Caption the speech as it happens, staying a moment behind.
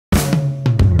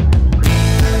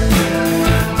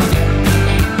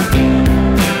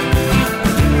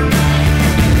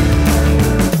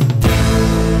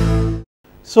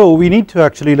So we need to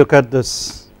actually look at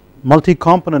this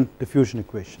multi-component diffusion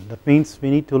equation. That means we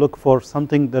need to look for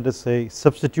something that is a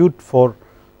substitute for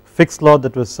fixed law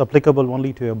that was applicable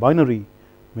only to a binary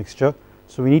mixture.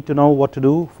 So we need to know what to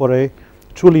do for a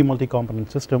truly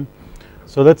multi-component system.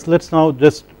 So let's now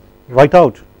just write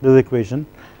out this equation.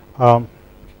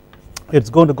 It's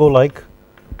going to go like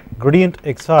gradient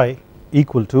xi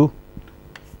equal to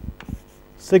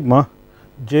sigma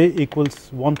j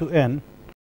equals 1 to n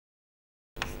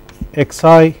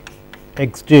xi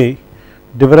xj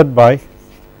divided by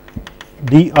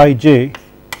dij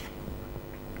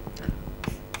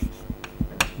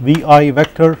vi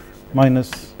vector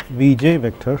minus vj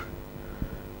vector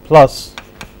plus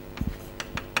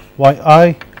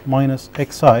yi minus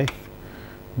xi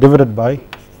divided by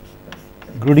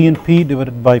gradient p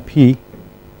divided by p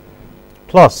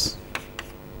plus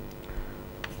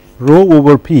rho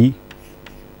over p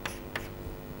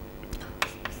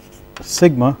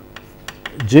sigma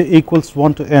j equals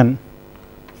 1 to n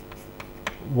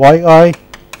yi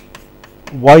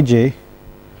yj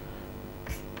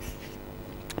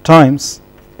times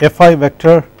fi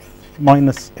vector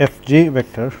minus fj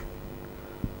vector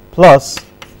plus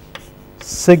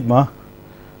sigma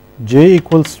j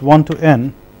equals 1 to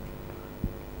n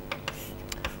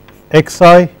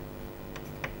xi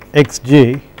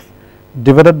xj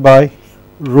divided by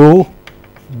rho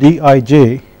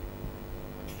dij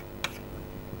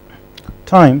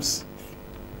times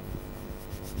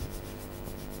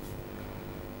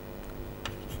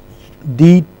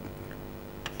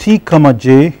dt comma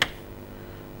j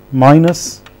minus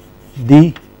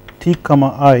dt comma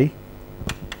I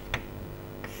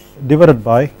divided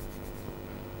by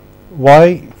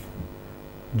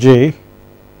yj,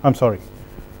 I'm sorry,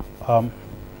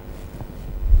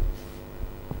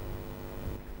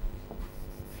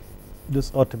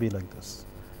 this ought to be like this,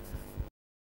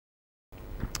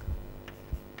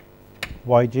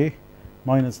 yj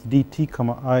minus dt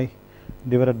comma I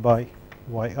divided by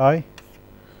yi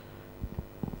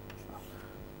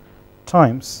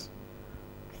times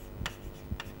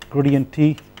gradient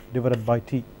t divided by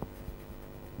t.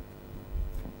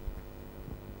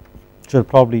 Should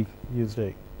probably use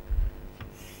a,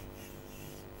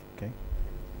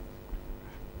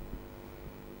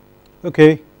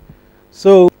 okay.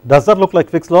 So does that look like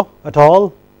fixed law at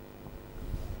all?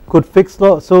 Could fixed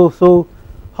law, so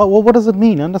how, what does it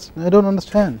mean? I don't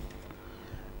understand.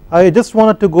 I just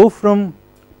wanted to go from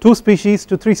 2 species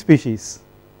to 3 species.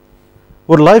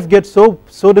 Would life get so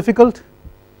difficult?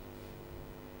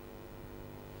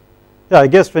 Yeah, I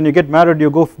guess when you get married you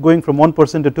going from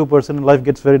 1% to 2% and life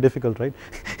gets very difficult, right?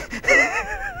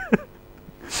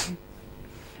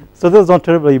 So this is not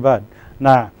terribly bad.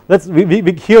 Nah,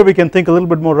 here we can think a little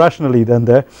bit more rationally than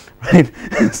there, right?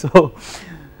 So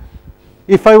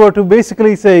if I were to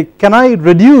basically say, can I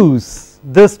reduce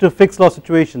this to fixed law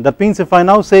situation, that means if I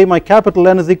now say my capital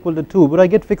N is equal to 2, would I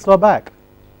get fixed law back?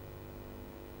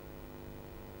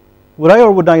 Would I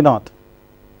or would I not?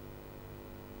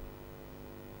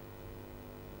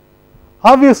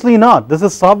 Obviously not. This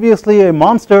is obviously a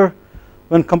monster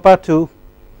when compared to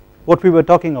what we were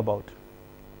talking about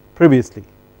previously.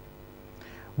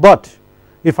 But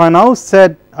if I now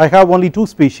said I have only 2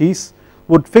 species,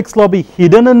 would fixed law be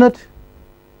hidden in it?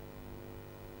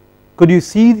 Could you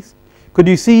see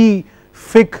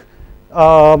Fick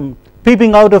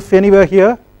peeping out of anywhere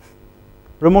here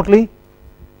remotely?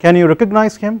 Can you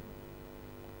recognize him?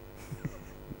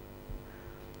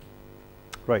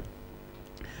 Right.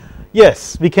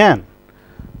 Yes, we can.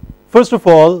 First of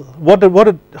all,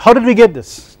 how did we get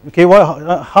this? Okay,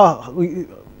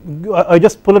 I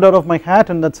just pull it out of my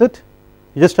hat and that's it?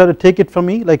 You just try to take it from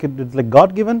me like it's like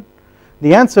God given?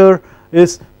 The answer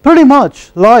is pretty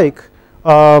much like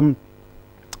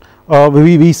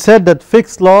we said that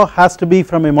fixed law has to be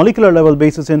from a molecular level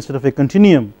basis instead of a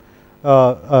continuum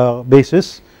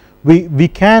basis. We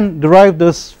can derive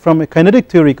this from a kinetic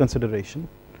theory consideration,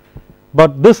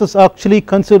 but this is actually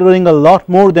considering a lot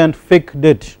more than Fick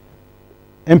did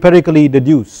empirically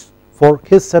deduce for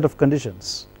his set of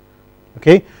conditions.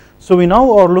 Okay, so we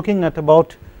now are looking at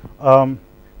about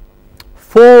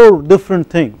 4 different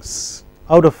things,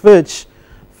 out of which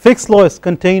fixed law is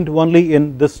contained only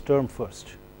in this term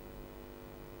first.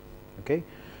 Okay,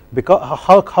 because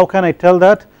how can I tell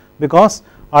that? Because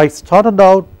I started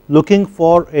out looking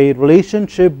for a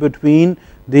relationship between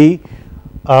the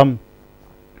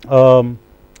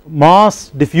mass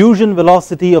diffusion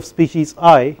velocity of species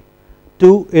I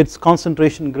to its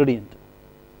concentration gradient.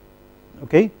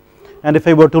 Okay, and if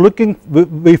I were to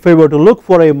look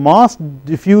for a mass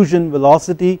diffusion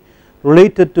velocity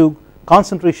related to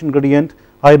concentration gradient,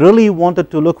 I really wanted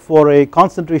to look for a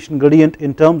concentration gradient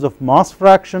in terms of mass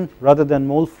fraction rather than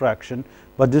mole fraction,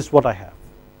 but this is what I have.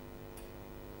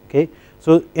 Okay,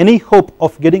 so any hope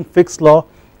of getting Fick's law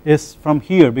is from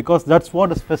here, because that's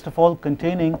what is first of all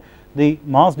containing the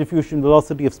mass diffusion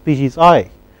velocity of species I.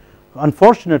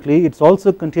 Unfortunately, it's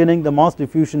also containing the mass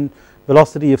diffusion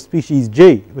velocity of species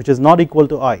J, which is not equal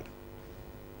to I.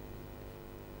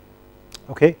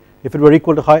 Okay, if it were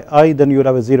equal to I, then you would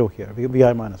have a 0 here,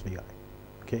 Vi minus Vi.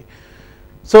 Okay,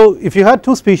 so if you had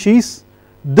two species,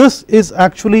 this is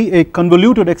actually a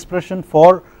convoluted expression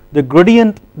for the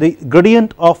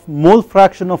gradient of mole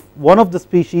fraction of one of the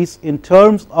species in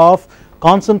terms of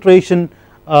concentration,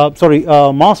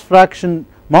 mass fraction,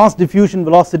 mass diffusion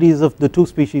velocities of the two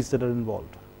species that are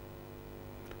involved.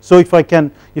 So if I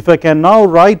can now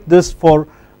write this for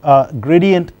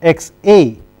gradient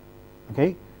XA,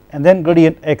 okay, and then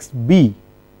gradient XB,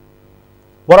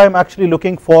 what I am actually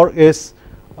looking for is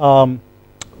an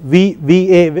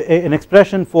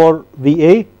expression for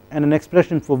VA and an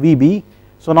expression for VB.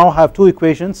 So now I have two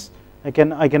equations. I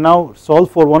can now solve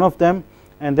for one of them,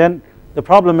 and then the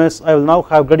problem is I will now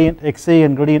have gradient XA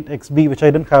and gradient XB, which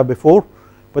I didn't have before,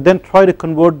 but then try to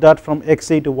convert that from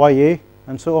XA to YA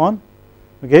and so on.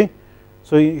 Okay,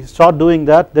 so you start doing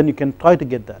that, then you can try to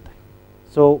get that.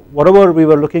 So whatever we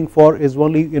were looking for is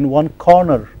only in one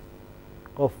corner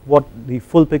of what the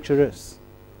full picture is.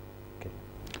 Okay,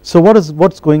 so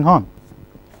what's going on?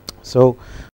 So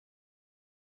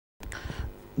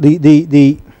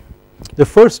the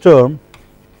first term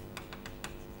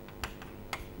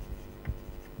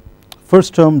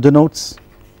denotes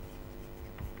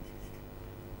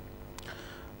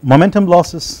momentum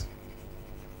losses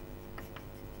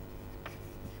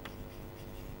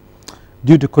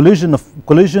due to collision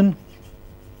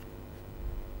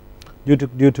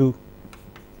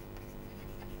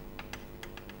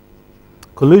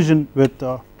with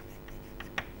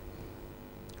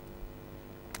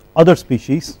other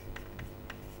species.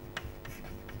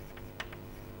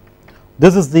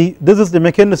 This is the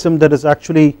mechanism that is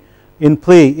actually in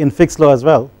play in Fick's law as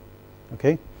well.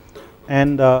 Okay,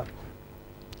 and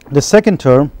the second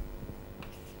term,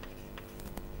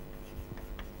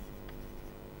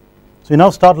 so we now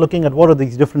start looking at what are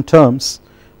these different terms.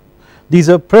 These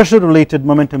are pressure related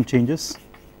momentum changes.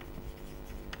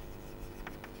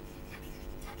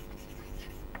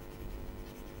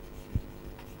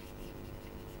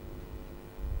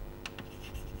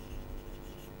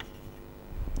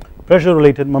 Pressure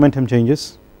related momentum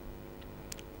changes.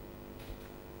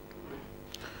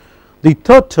 The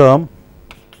third term,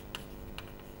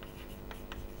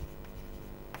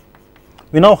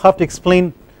 we now have to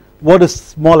explain what is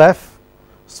small f.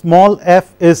 Small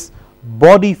f is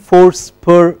body force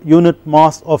per unit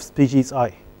mass of species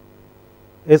I,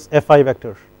 is Fi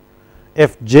vector.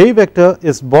 Fj vector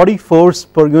is body force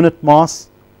per unit mass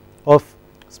of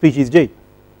species J,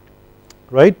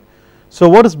 right. So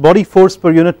what is body force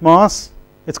per unit mass?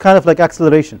 It's kind of like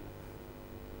acceleration.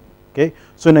 Okay,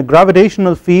 so in a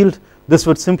gravitational field this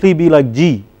would simply be like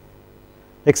G,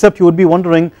 except you would be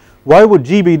wondering why would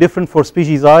G be different for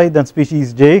species I than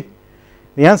species J?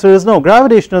 The answer is no,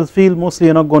 gravitational field mostly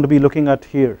you're not going to be looking at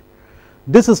here.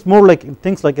 This is more like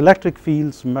things like electric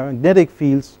fields, magnetic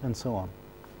fields and so on.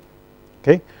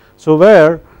 Okay, so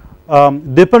where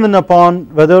dependent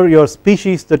upon whether your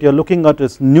species that you are looking at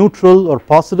is neutral or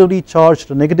positively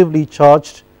charged or negatively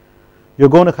charged, you are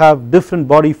going to have different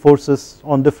body forces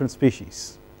on different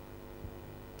species,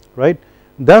 right.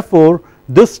 Therefore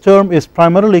this term is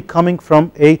primarily coming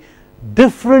from a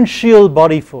differential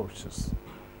body forces.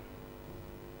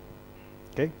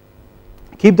 Okay,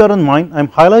 keep that in mind. I am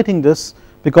highlighting this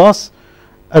because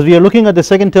as we are looking at the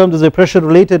second term, there is a pressure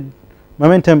related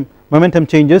momentum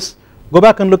changes. Go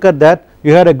back and look at that.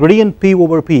 You had a gradient P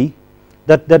over P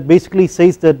that basically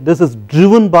says that this is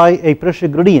driven by a pressure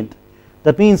gradient.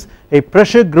 That means a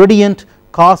pressure gradient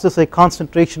causes a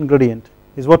concentration gradient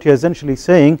is what you are essentially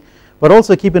saying, but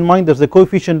also keep in mind there is a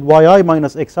coefficient Yi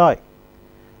minus Xi.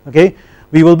 Okay,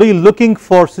 we will be looking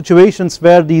for situations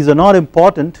where these are not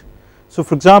important. So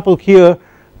for example here,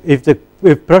 if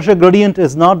pressure gradient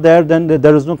is not there, then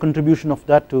there is no contribution of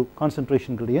that to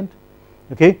concentration gradient.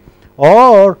 Okay,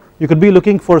 or you could be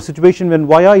looking for a situation when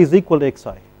Yi is equal to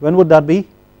Xi. When would that be?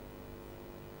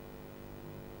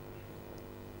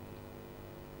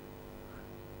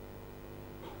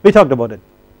 We talked about it,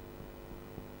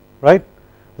 right.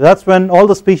 That is when all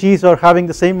the species are having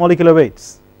the same molecular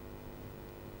weights.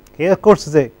 Okay, of course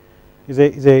is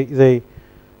a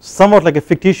somewhat like a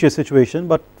fictitious situation,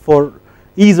 but for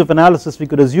ease of analysis we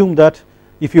could assume that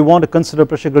if you want to consider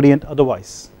pressure gradient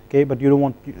otherwise. okay, but you don't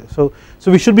want, so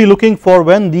we should be looking for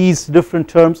when these different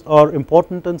terms are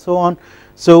important and so on.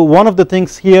 So one of the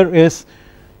things here is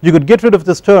you could get rid of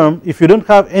this term if you don't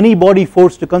have any body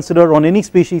force to consider on any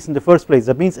species in the first place,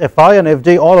 that means Fi and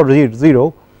Fj all are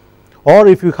 0, or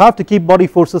if you have to keep body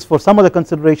forces for some other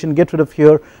consideration, get rid of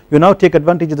here, you now take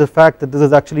advantage of the fact that this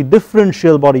is actually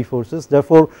differential body forces.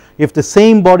 Therefore if the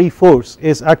same body force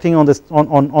is acting on this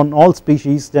on all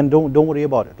species, then don't worry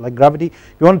about it. Like gravity,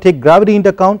 you want to take gravity into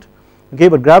account, okay,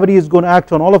 but gravity is going to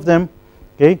act on all of them,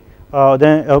 okay,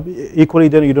 then equally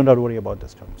then you don't have to worry about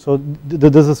this term. So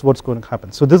this is what's going to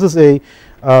happen. So this is a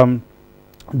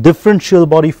differential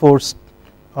body force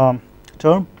term.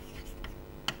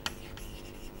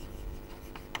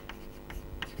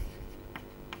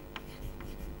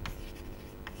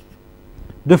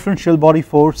 Differential body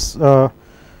force term,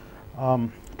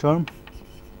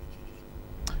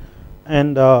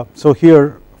 and so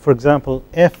here for example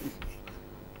Fi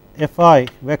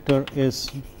vector is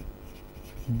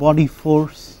body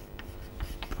force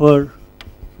per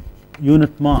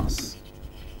unit mass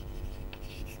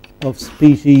of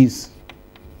species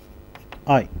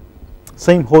I.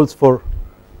 Same holds for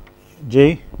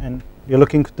J, and we are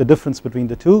looking at the difference between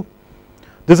the two.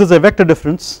 This is a vector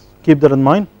difference, keep that in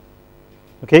mind,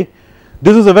 okay.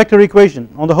 This is a vector equation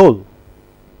on the whole,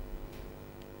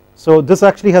 so this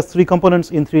actually has 3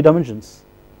 components in 3 dimensions,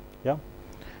 yeah,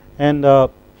 and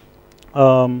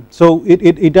so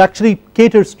it actually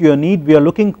caters to your need. We are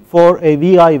looking for a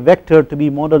Vi vector to be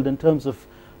modeled in terms of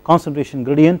concentration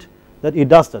gradient, that it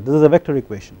does that. This is a vector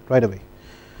equation right away.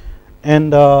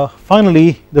 And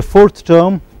finally the fourth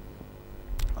term,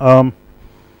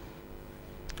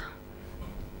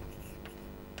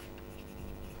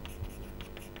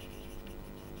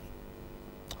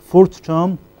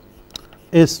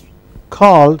 is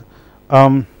called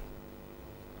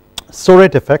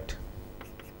Soret effect.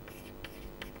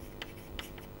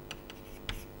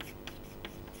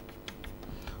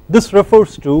 This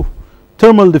refers to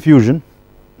thermal diffusion,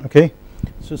 okay.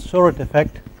 So Soret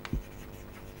effect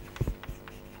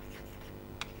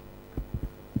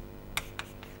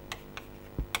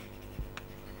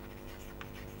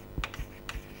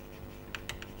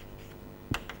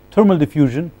thermal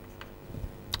diffusion,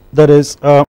 that is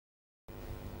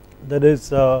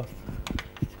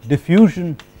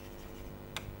diffusion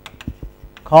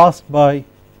caused by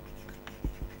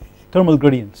thermal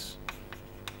gradients.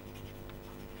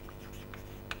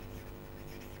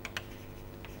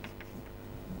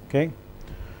 Okay.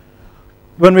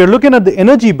 When we are looking at the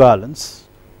energy balance,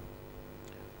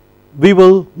 we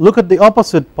will look at the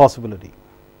opposite possibility,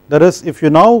 that is if you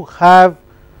now have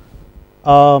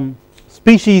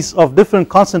species of different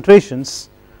concentrations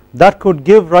that could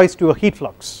give rise to a heat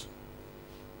flux,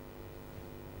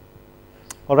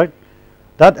 alright,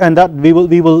 that we will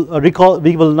recall,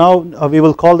 we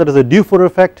will call that as a Diffusion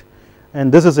effect,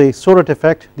 and this is a Soret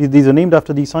effect. These are named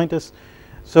after these scientists.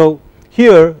 So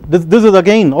here this is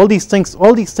again, all these things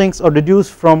are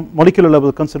deduced from molecular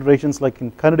level considerations like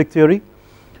in kinetic theory,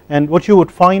 and what you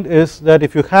would find is that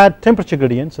if you had temperature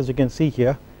gradients, as you can see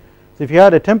here, so if you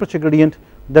had a temperature gradient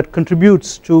that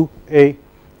contributes to a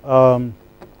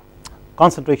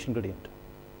concentration gradient,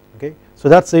 okay, so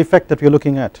that's the effect that we are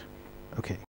looking at,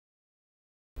 okay.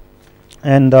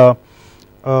 And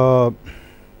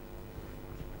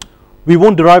we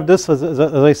won't derive this, as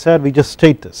I said, we just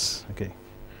state this, okay.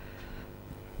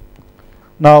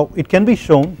 Now it can be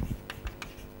shown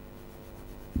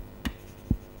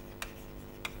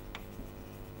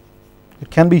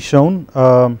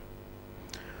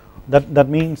that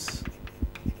means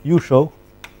you show,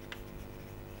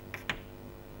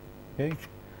 okay,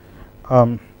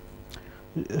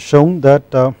 shown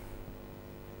that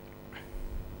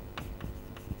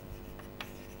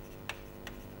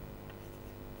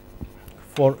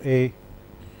for a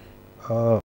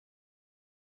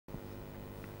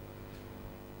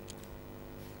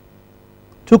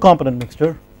two component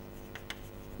mixture,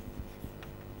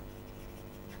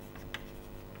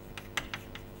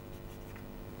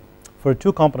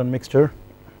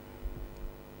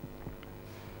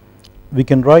 we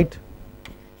can write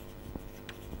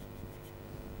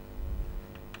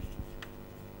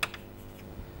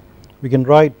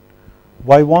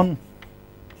y1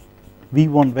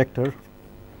 v1 vector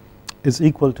is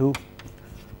equal to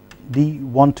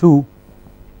d12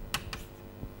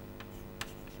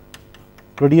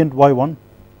 gradient y1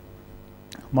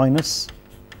 minus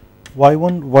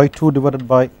y1 y2 divided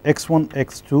by x1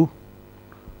 x2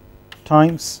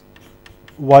 times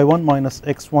y1 minus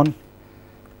x1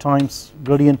 times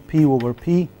gradient p over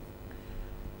p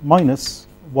minus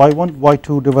y1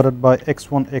 y2 divided by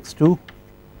x1 x2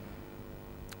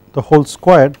 the whole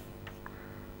squared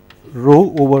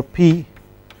rho over p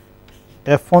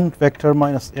f1 vector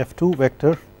minus f2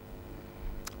 vector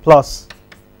plus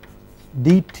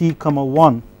dt comma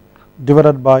 1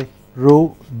 divided by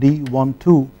rho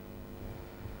d12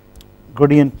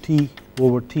 gradient t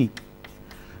over t.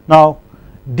 Now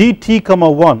dt comma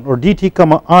 1 or dt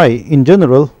comma I in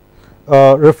general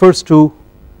refers to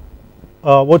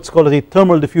what's called as a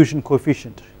thermal diffusion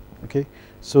coefficient. Okay,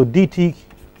 so dt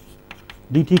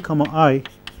comma I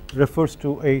refers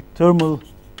to a thermal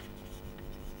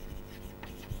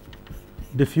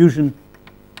diffusion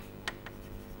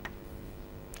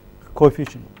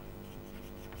coefficient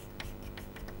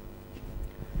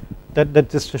that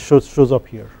just shows up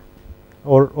here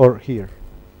or here.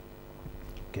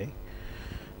 Okay,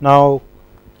 now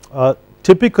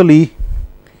typically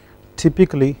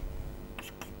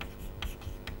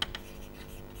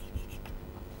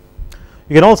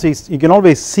you can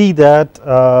always see that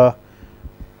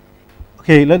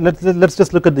okay, let's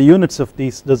just look at the units of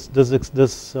this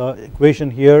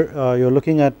equation here. You're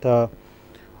looking at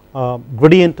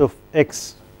gradient of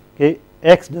x. Okay,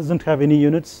 x doesn't have any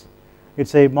units,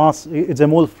 it's a mass, it's a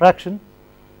mole fraction.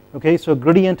 Okay, so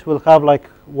gradient will have like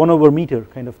 1 over meter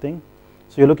kind of thing,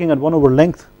 so you're looking at 1 over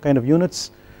length kind of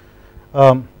units.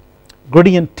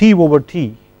 Gradient t over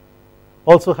t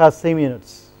also has same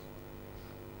units.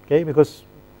 Okay, because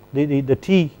the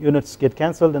t units get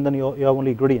cancelled and then you have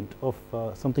only gradient of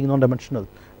something non-dimensional.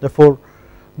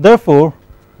 Therefore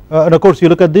and of course you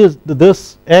look at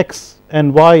this x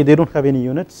and y, they don't have any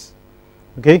units.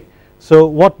 Okay, so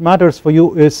what matters for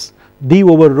you is d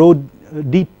over rho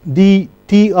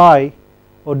dti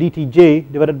or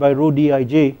dtj divided by rho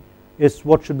dij is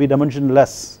what should be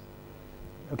dimensionless.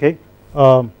 Okay,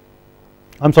 I'm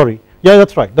sorry, yeah,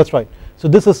 that's right. So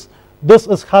this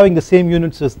is having the same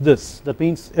units as this, that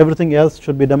means everything else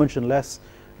should be dimensionless,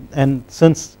 and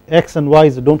since x and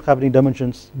y's don't have any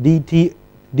dimensions, dti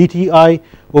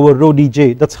over rho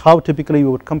dj, that's how typically we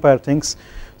would compare things.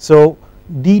 So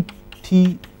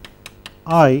dti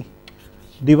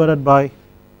divided by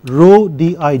rho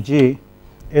dij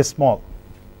is small.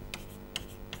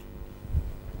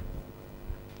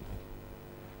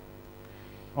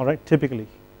 Alright, typically.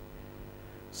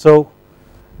 So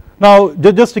now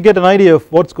just to get an idea of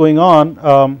what's going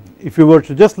on, if you were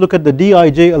to just look at the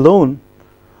dij alone,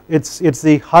 it's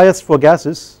the highest for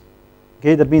gases.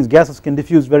 Okay, that means gases can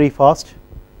diffuse very fast,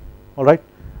 alright,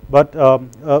 but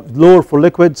lower for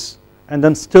liquids and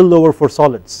then still lower for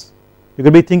solids. You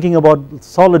could be thinking about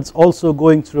solids also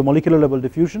going through molecular level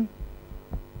diffusion,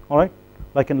 alright,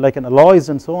 like in alloys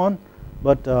and so on,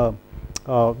 but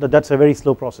that's a very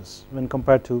slow process when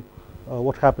compared to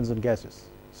what happens in gases.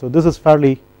 So this is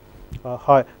fairly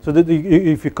high. So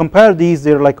if you compare these,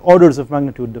 they are like orders of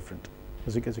magnitude different,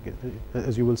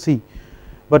 as you will see.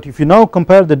 But if you now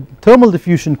compare the thermal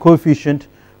diffusion coefficient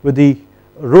with the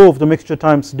rho of the mixture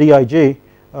times dij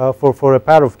for a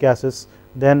pair of gases,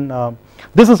 then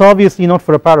this is obviously not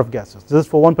for a pair of gases, this is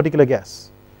for one particular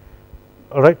gas,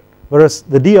 alright, whereas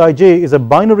the dij is a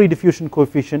binary diffusion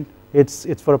coefficient,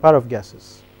 it's for a pair of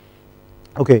gases.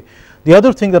 Okay, the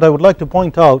other thing that I would like to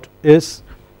point out is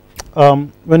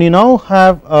when you now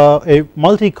have a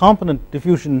multi-component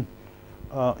diffusion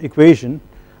equation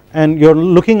and you're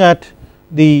looking at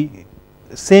the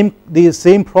same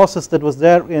process that was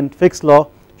there in Fick's law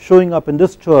showing up in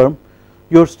this term,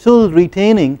 you're still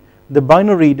retaining the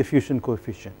binary diffusion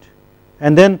coefficient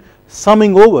and then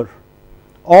summing over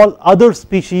all other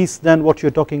species than what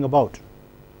you're talking about.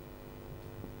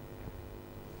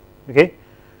 Okay,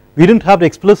 we didn't have to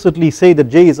explicitly say that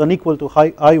j is unequal to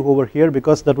I over here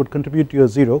because that would contribute to a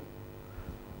 0.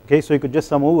 Okay, so you could just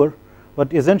sum over,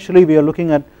 but essentially we are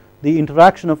looking at the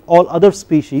interaction of all other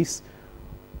species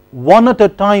one at a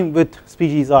time with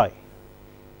species I.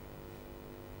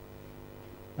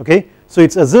 Okay, so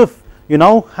it's as if you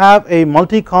now have a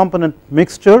multi-component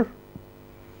mixture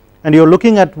and you're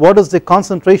looking at what is the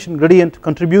concentration gradient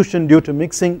contribution due to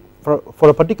mixing for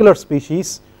a particular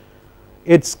species.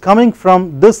 It's coming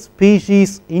from this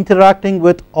species interacting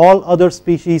with all other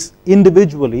species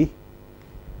individually,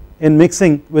 in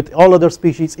mixing with all other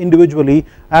species individually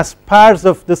as pairs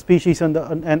of the species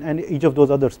and each of those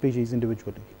other species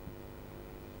individually.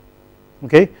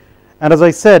 Okay, and as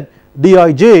I said,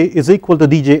 dij is equal to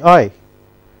dji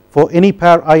for any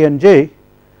pair I and j,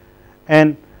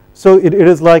 and so it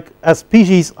is like as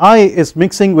species I is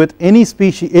mixing with any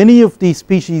of the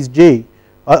species j,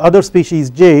 other species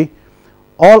j,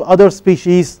 all other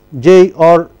species j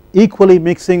are equally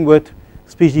mixing with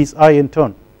species I in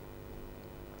turn.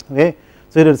 Okay,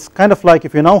 so it is kind of like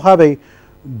if you now have a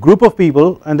group of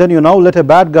people and then you now let a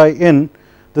bad guy in,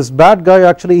 this bad guy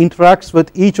actually interacts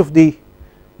with each of the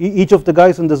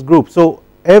guys in this group. So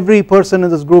every person in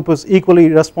this group is equally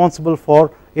responsible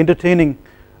for entertaining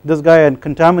this guy and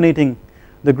contaminating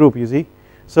the group, you see.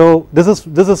 So this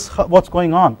is what's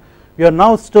going on. We are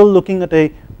now still looking at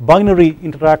a binary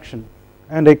interaction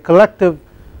and a collective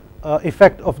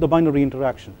effect of the binary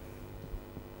interaction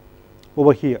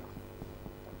over here.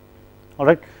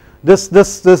 Alright, this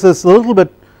is a little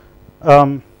bit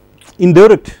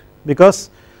indirect, because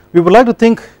we would like to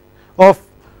think of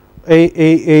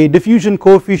a diffusion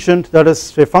coefficient that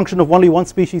is a function of only one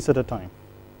species at a time.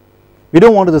 We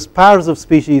don't want this pairs of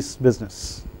species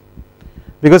business,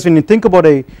 because when you think about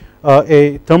a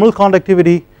thermal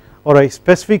conductivity or a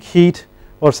specific heat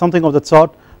or something of that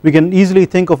sort, we can easily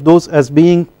think of those as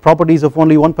being properties of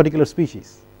only one particular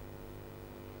species,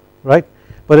 right.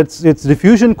 But its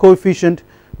diffusion coefficient,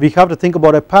 we have to think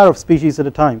about a pair of species at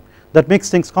a time. That makes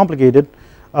things complicated.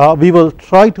 We will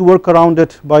try to work around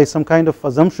it by some kind of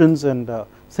assumptions and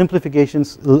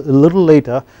simplifications a little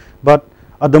later, but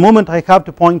at the moment I have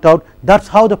to point out that's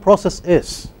how the process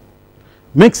is.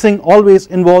 Mixing always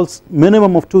involves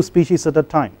minimum of 2 species at a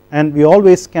time, and we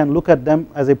always can look at them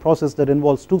as a process that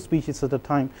involves 2 species at a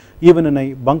time, even in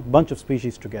a bunch of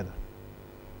species together,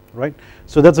 right.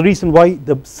 So that's the reason why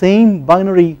the same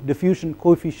binary diffusion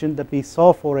coefficient that we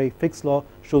saw for a fixed law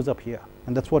shows up here,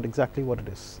 and that's exactly what it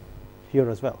is here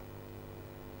as well.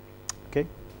 Okay.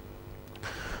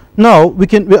 Now we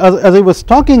can, as I was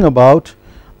talking about,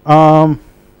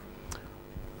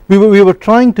 we were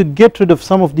trying to get rid of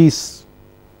some of these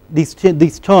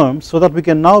terms so that we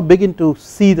can now begin to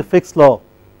see the fixed law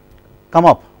come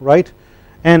up, right.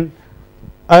 And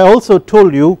I also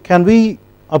told you, can we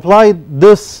apply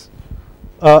this,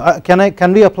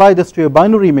 can we apply this to a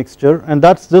binary mixture, and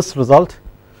that's this result.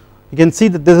 You can see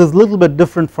that this is a little bit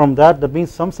different from that. That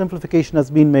means some simplification has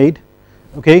been made.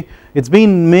 Okay, it's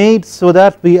been made so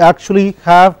that we actually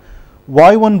have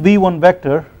y1 v1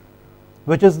 vector,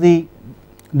 which is the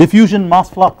diffusion mass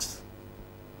flux.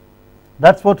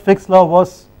 That's what fixed law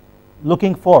was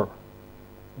looking for,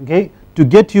 okay, to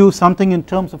get you something in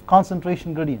terms of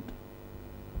concentration gradient,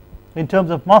 in terms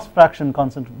of mass fraction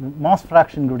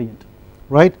gradient,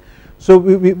 right. So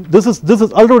this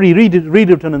is already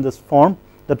rewritten in this form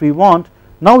that we want.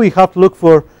 Now we have to look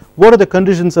for what are the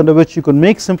conditions under which you can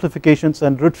make simplifications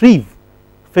and retrieve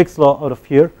fixed law out of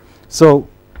here. So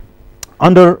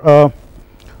under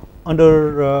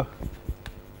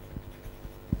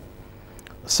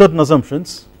certain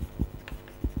assumptions,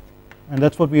 and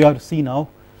that's what we are to see now,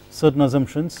 certain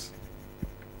assumptions.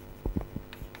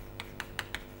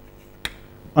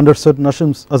 Under certain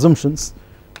assumptions,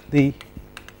 the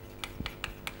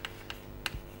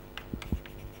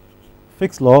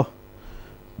fixed law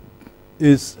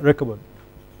is recovered.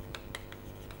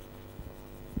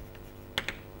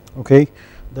 Okay,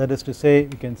 that is to say,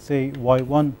 we can say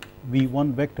y1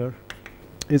 v1 vector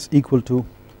is equal to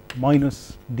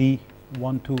minus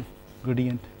d12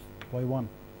 gradient y1.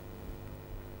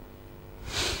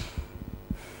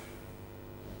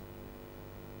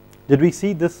 Did we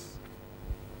see this?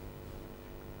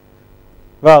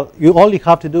 Well, all you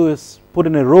have to do is put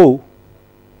in a row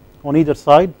on either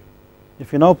side.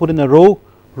 If you now put in a row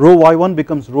y1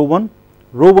 becomes rho 1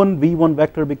 v1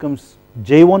 vector becomes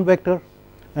j1 vector,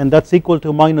 and that's equal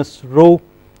to minus rho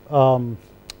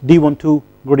d12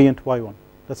 gradient y1.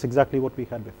 That's exactly what we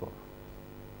had before.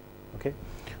 Okay,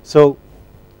 so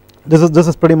this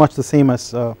is pretty much the same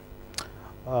as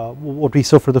what we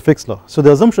saw for the fixed law. So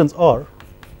the assumptions are,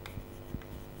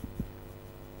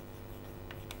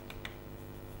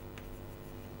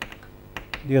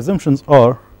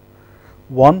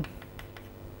 one,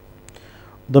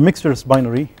 the mixture is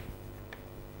binary.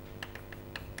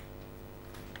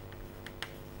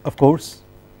 Of course,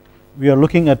 we are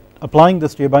looking at applying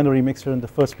this to a binary mixture in the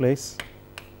first place.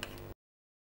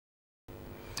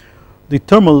 The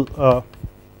thermal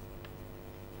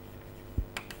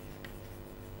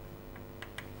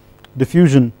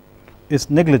diffusion is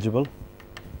negligible.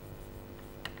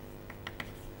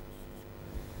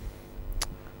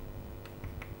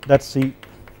 That's the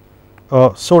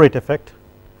Sorate effect,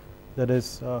 that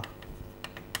is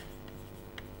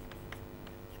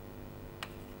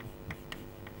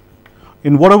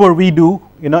in whatever we do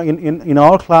in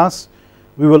our class,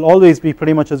 we will always be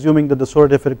pretty much assuming that the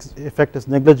Sorate effect is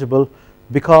negligible,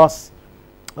 because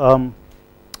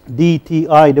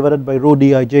dTi divided by rho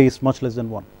dij is much less than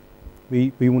 1.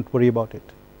 We won't worry about it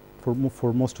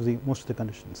for most of the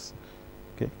conditions.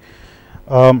 Okay.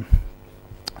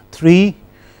 3,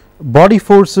 body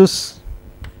forces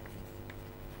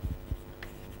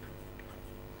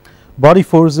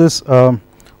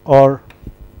are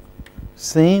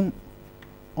same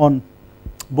on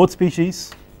both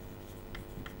species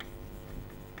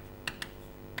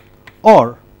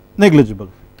or negligible.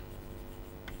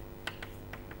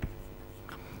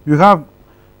 You have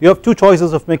two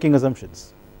choices of making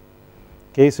assumptions.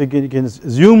 Okay, so you can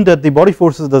assume that the body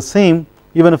force is the same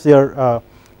even if they are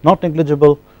not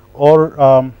negligible,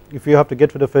 or if you have to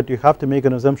get rid of it, you have to make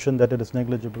an assumption that it is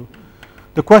negligible.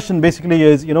 The question basically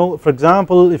is, for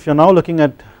example, if you are now looking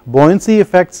at buoyancy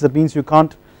effects, that means you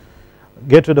can't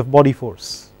get rid of body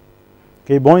force.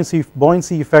 Okay,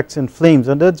 buoyancy effects in flames,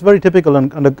 and that's very typical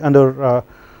under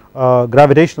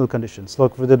gravitational conditions.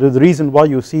 Look, the reason why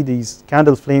you see these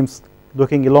candle flames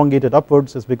looking elongated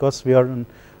upwards is because we are in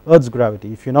Earth's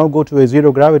gravity. If you now go to a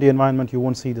zero gravity environment, you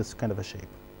won't see this kind of a shape,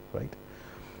 right?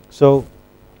 So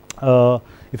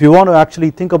if you want to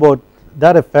actually think about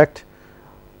that effect,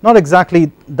 not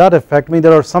exactly that effect, I mean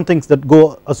there are some things that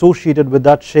go associated with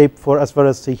that shape for as far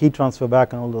as the heat transfer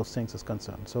back and all those things is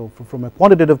concerned. So from a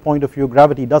quantitative point of view,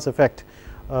 gravity does affect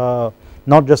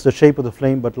not just the shape of the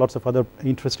flame but lots of other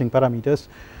interesting parameters.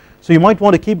 So you might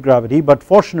want to keep gravity, but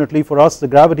fortunately for us the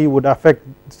gravity would affect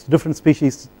different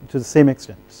species to the same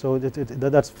extent, so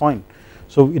that's fine.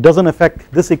 So it doesn't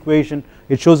affect this equation,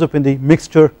 it shows up in the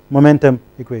mixture momentum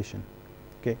equation.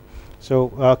 Okay,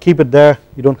 so keep it there,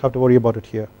 you don't have to worry about it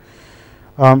here.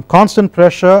 Constant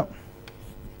pressure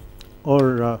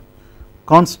or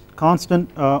constant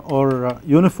or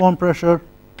uniform pressure,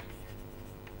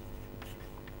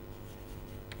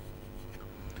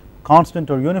 constant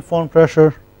or uniform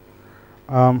pressure,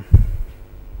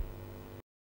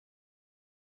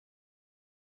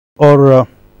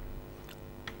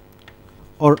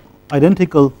 or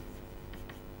identical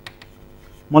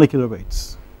molecular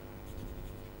weights.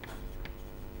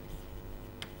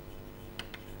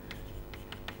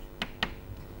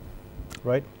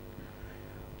 Right,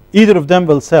 either of them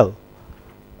will sell.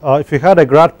 If you had a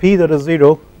grad P that is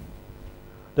 0,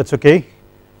 that's okay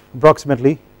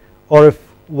approximately, or if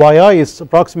yi is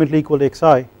approximately equal to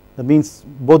xi, that means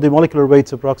both the molecular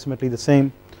weights approximately the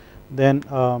same, then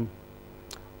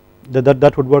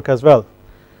that would work as well.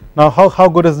 Now how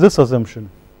good is this assumption,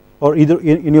 or either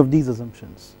any of these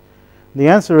assumptions? The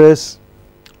answer is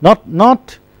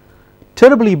not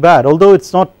terribly bad, although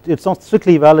it's not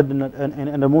strictly valid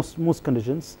in most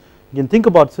conditions. You can think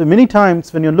about, so many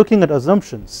times when you're looking at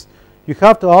assumptions, you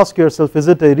have to ask yourself, is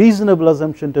it a reasonable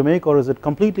assumption to make, or is it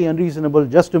completely unreasonable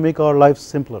just to make our lives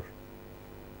simpler?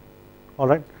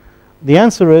 Alright, the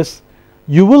answer is,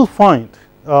 you will find,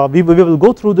 we will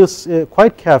go through this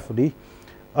quite carefully.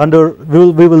 We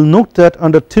will note that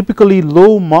under typically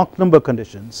low Mach number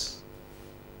conditions,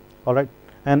 alright,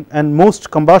 and most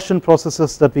combustion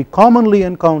processes that we commonly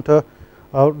encounter,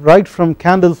 right from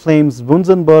candle flames,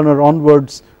 Bunsen burner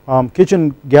onwards,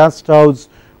 kitchen gas stoves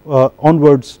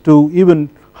onwards, to even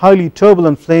highly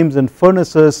turbulent flames in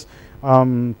furnaces,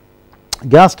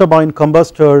 gas turbine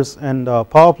combustors and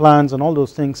power plants and all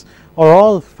those things are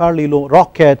all fairly low,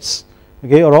 rockets,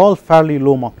 okay, are all fairly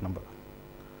low Mach number.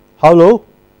 How low?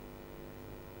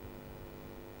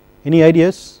 Any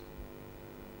ideas?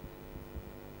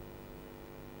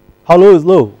 How low is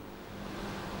low?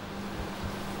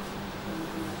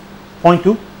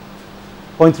 0.2,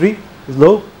 0.3 is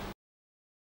low.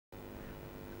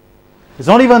 It's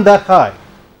not even that high.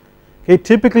 Okay,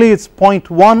 typically it's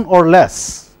 0.1 or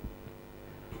less.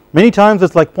 Many times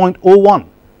it's like 0.01.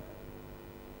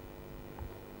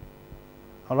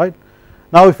 Alright.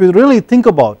 Now if you really think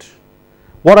about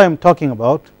what I am talking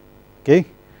about, okay,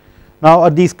 now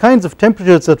at these kinds of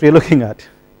temperatures that we are looking at,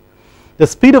 the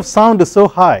speed of sound is so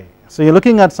high. So you are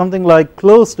looking at something like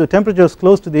close to temperatures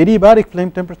close to the adiabatic flame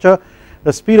temperature,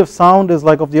 the speed of sound is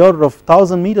like of the order of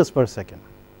 1000 meters per second,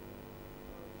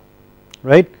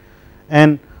 right,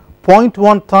 and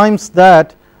 0.1 times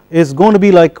that is going to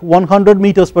be like 100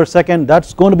 meters per second.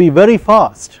 That's going to be very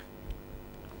fast.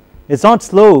 It's not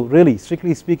slow really,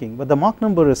 strictly speaking, but the Mach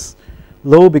number is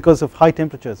low because of high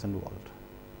temperatures involved,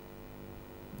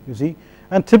 you see,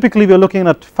 and typically we are looking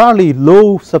at fairly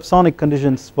low subsonic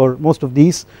conditions for most of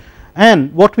these,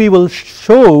 and what we will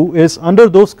show is under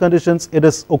those conditions it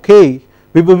is okay,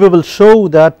 we will show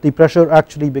that the pressure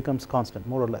actually becomes constant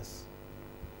more or less,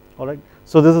 alright.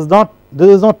 So this is not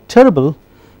terrible,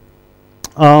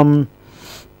 or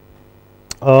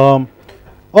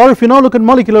if you now look at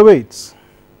molecular weights,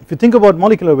 if you think about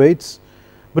molecular weights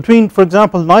between, for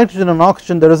example, nitrogen and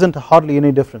oxygen, there isn't hardly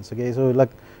any difference, okay. So like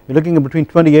you're looking at between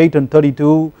 28 and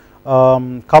 32,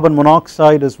 carbon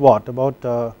monoxide is what,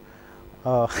 about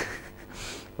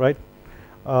right,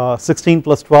 16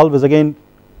 plus 12 is again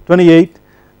 28,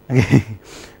 okay.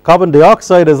 Carbon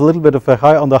dioxide is a little bit of a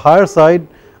high on the higher side,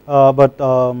 but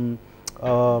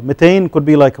methane could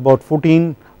be like about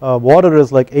 14, water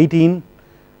is like 18,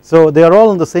 so they are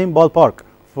all in the same ballpark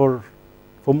for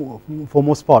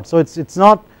most part. So it's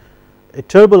not a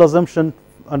terrible assumption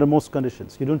under most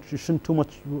conditions. You shouldn't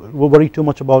worry too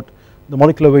much about the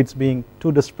molecular weights being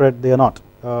too disparate. They are not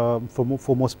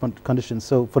for most conditions.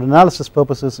 So for analysis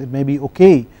purposes it may be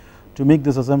okay to make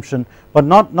this assumption, but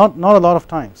not a lot of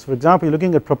times. For example, you're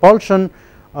looking at propulsion,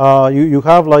 you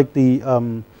have like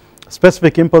the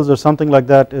specific impulse or something like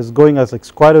that is going as like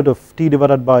square root of T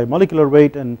divided by molecular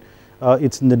weight, and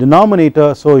it's in the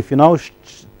denominator. So if you now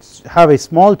have a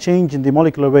small change in the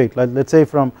molecular weight, like let's say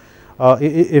from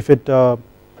if it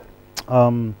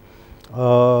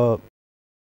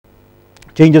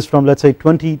changes from let's say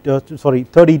 30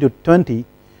 to 20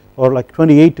 or like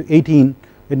 28 to 18,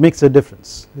 it makes a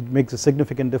difference. It makes a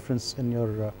significant difference in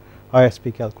your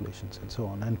ISP calculations and so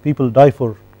on, and people die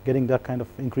for getting that kind of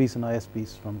increase in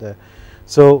ISPs from there.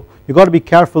 So you got to be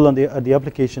careful on the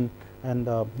application, and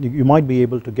you might be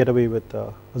able to get away with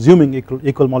assuming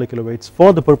equal molecular weights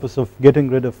for the purpose of getting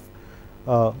rid of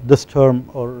this term,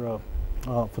 or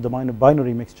for the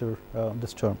binary mixture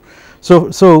this term.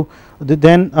 So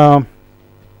then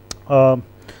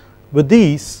with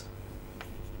these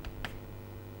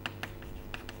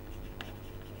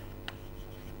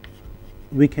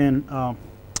we can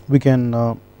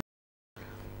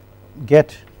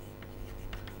get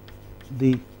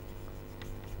the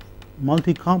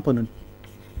multi-component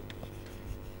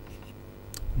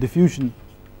diffusion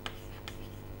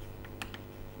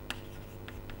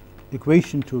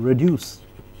equation to reduce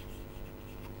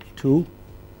to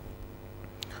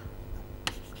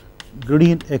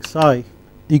gradient xi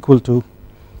equal to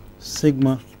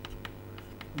sigma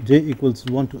j equals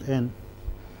 1 to n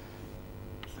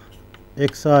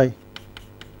xi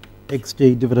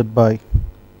xj divided by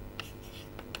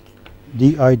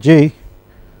dij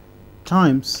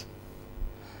times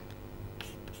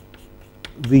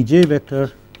vj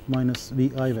vector minus vi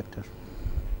vector,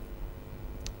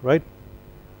 right.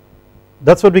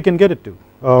 That's what we can get it to.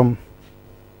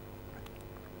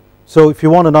 So if you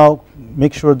want to now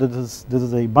make sure that this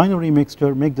is a binary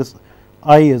mixture, make this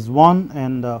I is 1,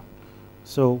 and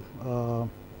so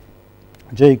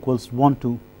j equals 1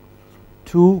 to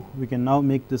 2. We can now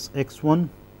make this x1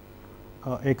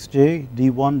 xj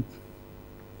d1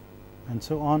 and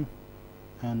so on,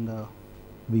 and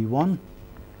v1.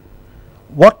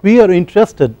 What we are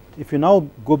interested, if you now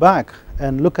go back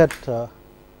and look at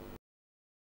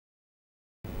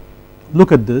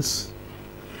this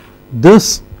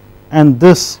and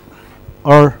this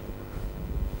are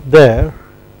there,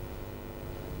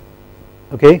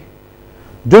 okay.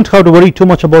 Don't have to worry too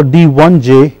much about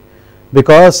d1j,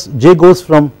 because j goes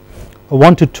from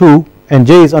 1 to 2 and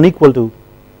j is unequal to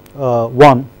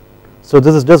 1, so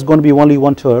this is just going to be only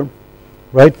one term,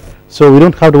 right. So we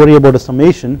don't have to worry about a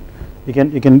summation. You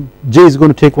can j is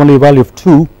going to take only a value of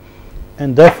 2,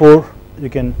 and therefore you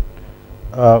can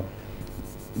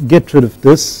get rid of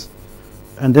this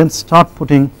and then start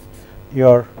putting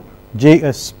your j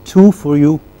as 2 for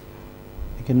you.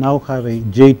 You can now have a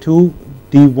j2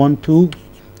 d12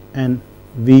 and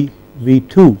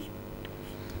v2.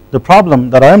 The problem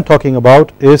that I am talking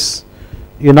about is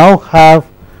you now have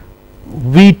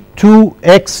v2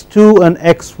 x2 and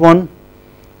x1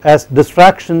 as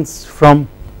distractions from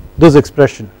this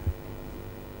expression.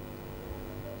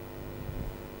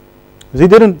 See,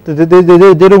 they don't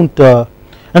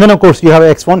and then of course you have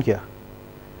x1 here.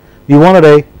 We wanted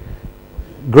a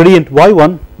gradient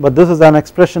y1, but this is an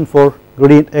expression for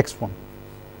gradient x1,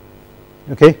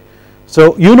 okay.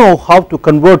 So you know how to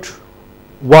convert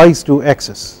y's to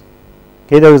x's,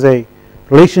 okay. There is a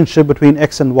relationship between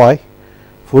x and y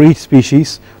for each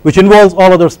species, which involves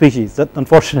all other species, that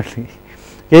unfortunately,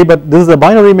 okay, but this is a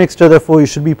binary mixture, therefore it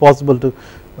should be possible to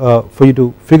for you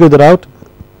to figure that out.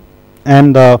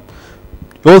 And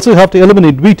you also have to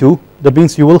eliminate v2, that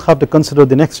means you will have to consider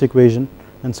the next equation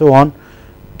and so on.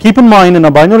 Keep in mind, in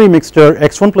a binary mixture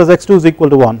x1 plus x2 is equal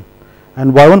to 1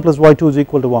 and y1 plus y2 is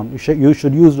equal to 1. You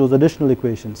should use those additional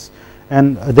equations,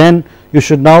 and then you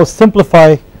should now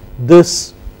simplify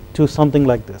this to something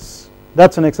like this.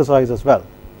 That's an exercise as well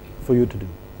for you to do,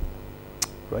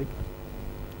 right.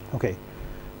 Okay,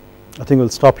 I think we'll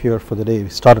stop here for the day. We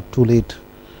started too late.